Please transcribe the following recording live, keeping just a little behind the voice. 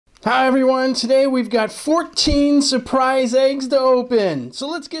Hi everyone, today we've got 14 surprise eggs to open. So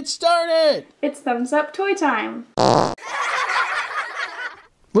let's get started. It's Thumbs Up Toy Time.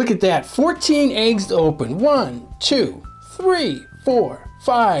 Look at that, 14 eggs to open. 1, 2, 3, 4,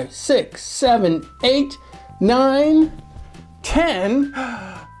 5, 6, 7, 8, 9, 10.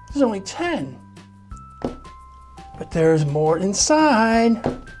 There's only 10. But there's more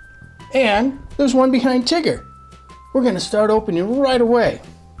inside. And there's one behind Tigger. We're gonna start opening right away.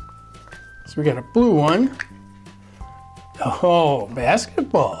 So we got a blue one. Oh,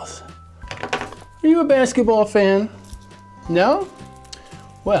 basketballs. Are you a basketball fan? No?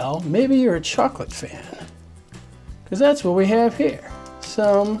 Well, maybe you're a chocolate fan. Because that's what we have here.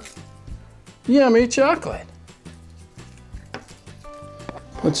 Some yummy chocolate.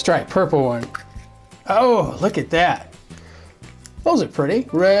 Let's try a purple one. Oh, look at that. Those are pretty.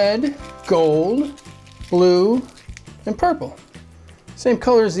 Red, gold, blue, and purple. Same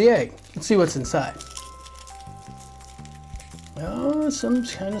color as the egg. Let's see what's inside. Oh, some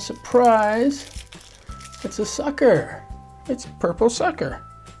kind of surprise. It's a sucker. It's a purple sucker.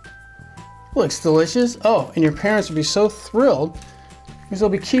 Looks delicious. Oh, and your parents will be so thrilled because they'll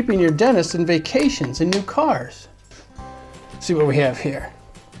be keeping your dentist in vacations and new cars. Let's see what we have here.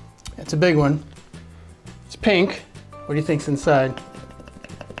 It's a big one. It's pink. What do you think's inside?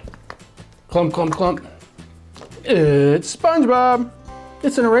 Clump, clump, clump. It's SpongeBob.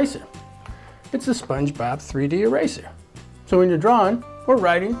 It's an eraser. It's a SpongeBob 3D eraser. So when you're drawing or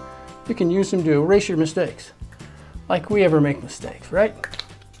writing, you can use them to erase your mistakes. Like we ever make mistakes, right?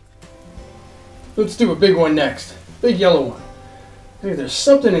 Let's do a big one next. Big yellow one. Look, there's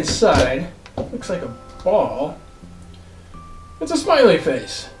something inside. Looks like a ball. It's a smiley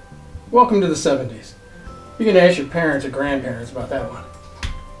face. Welcome to the 70s. You can ask your parents or grandparents about that one.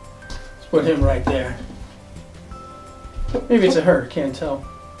 Let's put him right there. Maybe it's a her, can't tell.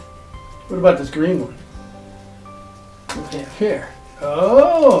 What about this green one? What do we have here?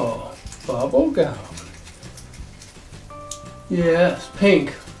 Oh, bubble gum. Yes,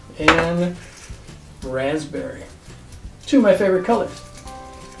 pink and raspberry. Two of my favorite colors.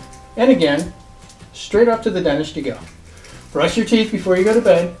 And again, straight up to the dentist you go. Brush your teeth before you go to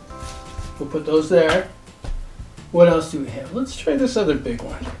bed. We'll put those there. What else do we have? Let's try this other big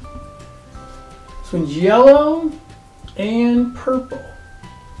one. This one's yellow and purple.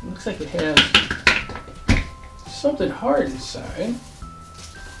 Looks like it has something hard inside.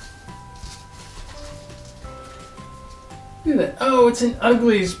 Look at that. Oh, it's an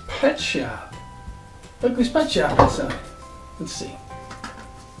Ugly's Pet Shop. Ugly's Pet Shop inside. Let's see.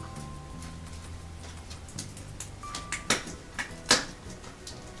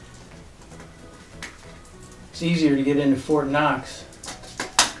 It's easier to get into Fort Knox.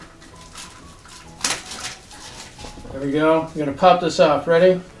 There we go. I'm going to pop this off.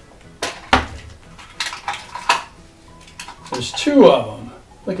 Ready? There's two of them.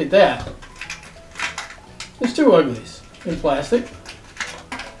 Look at that. There's two Uglies in plastic.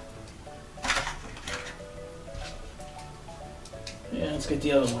 Yeah, let's get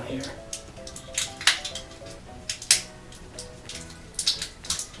the other one here.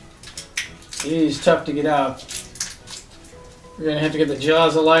 He's tough to get out. We're going to have to get the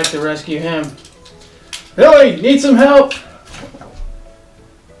jaws of life to rescue him. Billy, need some help?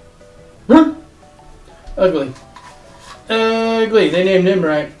 Huh? Ugly. Ugly. They named him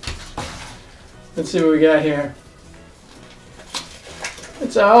right. Let's see what we got here.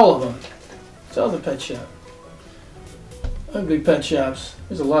 It's all of them. It's all the pet shop. Ugly pet shops.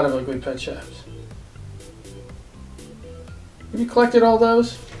 There's a lot of ugly pet shops. Have you collected all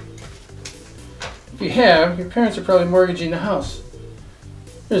those? If you have, your parents are probably mortgaging the house.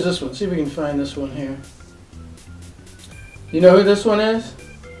 Here's this one. See if we can find this one here. You know who this one is?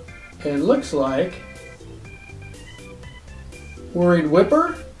 It looks like Worried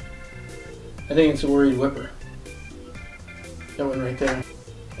Whipper. I think it's a Worried Whipper. That one right there.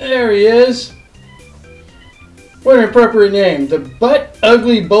 There he is. What an appropriate name. The Butt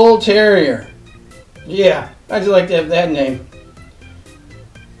Ugly Bull Terrier. Yeah, I'd like to have that name.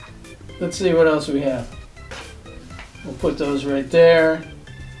 Let's see what else we have. We'll put those right there.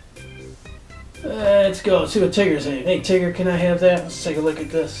 Let's go. Let's see what Tigger's saying. Hey, Tigger, can I have that? Let's take a look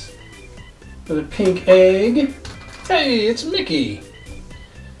at this. With a pink egg. Hey, it's Mickey.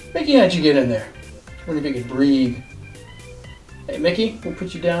 Mickey, how'd you get in there? I wonder if you could breathe. Hey, Mickey, we'll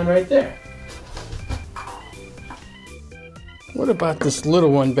put you down right there. What about this little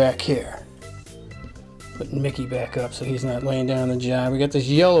one back here? Putting Mickey back up so he's not laying down on the job. We got this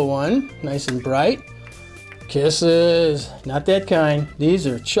yellow one, nice and bright. Kisses. Not that kind. These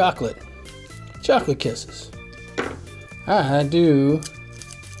are chocolate. Chocolate kisses. I do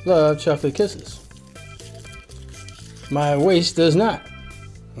love chocolate kisses. My waist does not.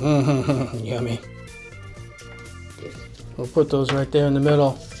 Yummy. We'll put those right there in the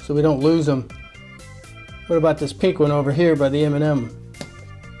middle so we don't lose them. What about this pink one over here by the M&M?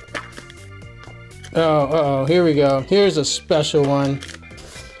 Oh, here we go. Here's a special one.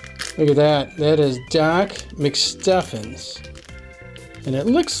 Look at that. That is Doc McStuffins. And it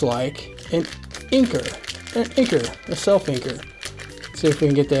looks like an inker. A self-inker. Let's see if we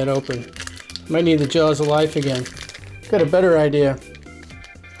can get that open. Might need the jaws of life again. Got a better idea.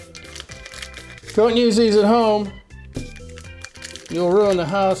 Don't use these at home. You'll ruin the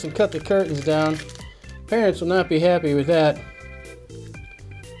house and cut the curtains down. Parents will not be happy with that.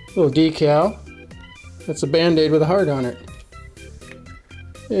 Little decal. That's a Band-Aid with a heart on it.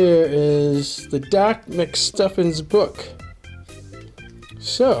 Here is the Doc McStuffins book.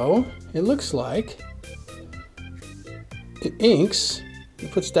 So, it looks like it inks and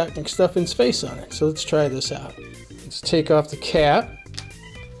puts Doc McStuffins' face on it. So let's try this out. Let's take off the cap.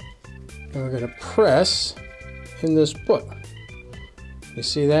 And we're going to press in this book. You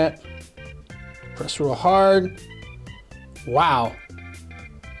see that? Press real hard. Wow.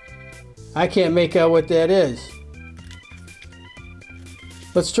 I can't make out what that is.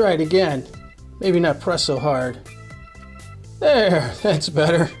 Let's try it again. Maybe not press so hard. There, that's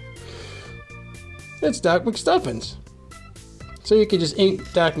better. It's Doc McStuffins. So you can just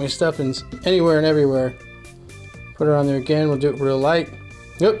ink Doc McStuffins anywhere and everywhere. Put her on there again. We'll do it real light.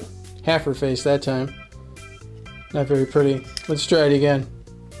 Yep, half her face that time. Not very pretty. Let's try it again.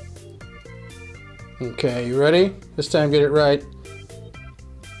 Okay, you ready? This time get it right.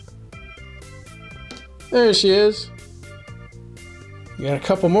 There she is. We got a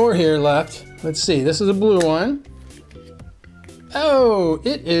couple more here left. Let's see, this is a blue one. Oh,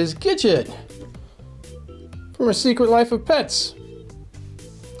 it is Gidget from A Secret Life of Pets.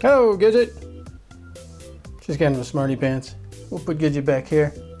 Hello, Gidget. She's kind of a smarty pants. We'll put Gidget back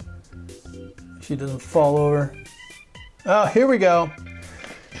here. She doesn't fall over. Oh, here we go.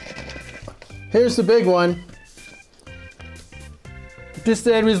 Here's the big one. Just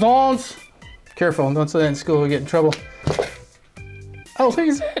that results. Careful, don't say that in school, we'll get in trouble. Oh, look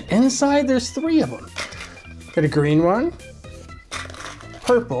at that. Inside, there's 3 of them. Got a green one,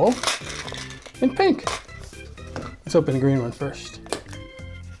 purple, and pink. Let's open the green one first.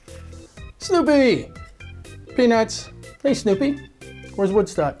 Snoopy! Peanuts. Hey, Snoopy. Where's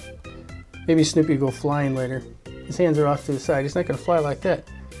Woodstock? Maybe Snoopy will go flying later. His hands are off to the side. He's not going to fly like that.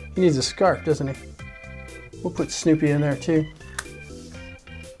 He needs a scarf, doesn't he? We'll put Snoopy in there, too.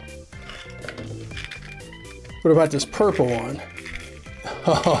 What about this purple one?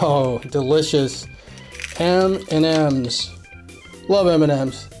 Oh, delicious. M&M's. Love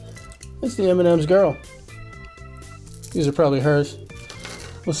M&M's. That's the M&M's girl. These are probably hers.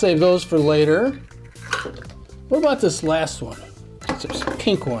 We'll save those for later. What about this last one? It's a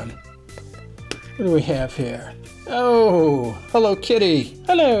pink one. What do we have here? Oh, Hello Kitty.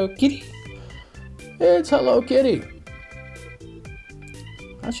 Hello, Kitty. It's Hello Kitty.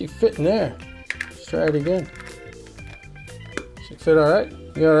 How's she fit in there? Let's try it again. She fit all right?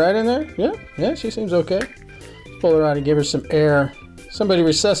 You all right in there? Yeah, yeah, she seems okay. Let's pull her out and give her some air. Somebody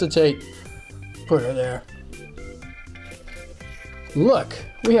resuscitate. Put her there. Look,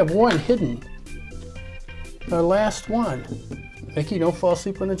 we have one hidden. Our last one. Mickey, don't fall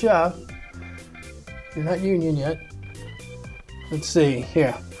asleep on the job. You're not union yet. Let's see,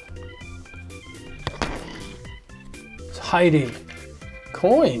 here. It's hiding.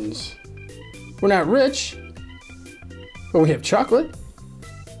 Coins. We're not rich, but we have chocolate.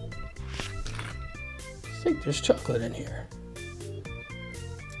 I think there's chocolate in here.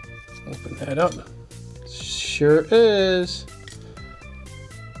 Open that up. Sure is.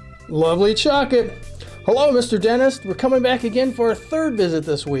 Lovely chocolate. Hello, Mr. Dentist. We're coming back again for a 3rd visit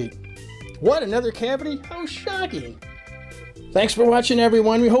this week. What, another cavity? How shocking. Thanks for watching,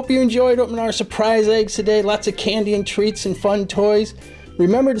 everyone. We hope you enjoyed opening our surprise eggs today. Lots of candy and treats and fun toys.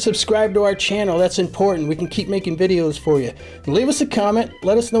 Remember to subscribe to our channel. That's important. We can keep making videos for you. And leave us a comment.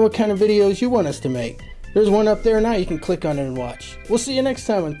 Let us know what kind of videos you want us to make. There's one up there now. You can click on it and watch. We'll see you next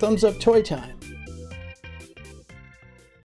time on Thumbs Up Toy Time.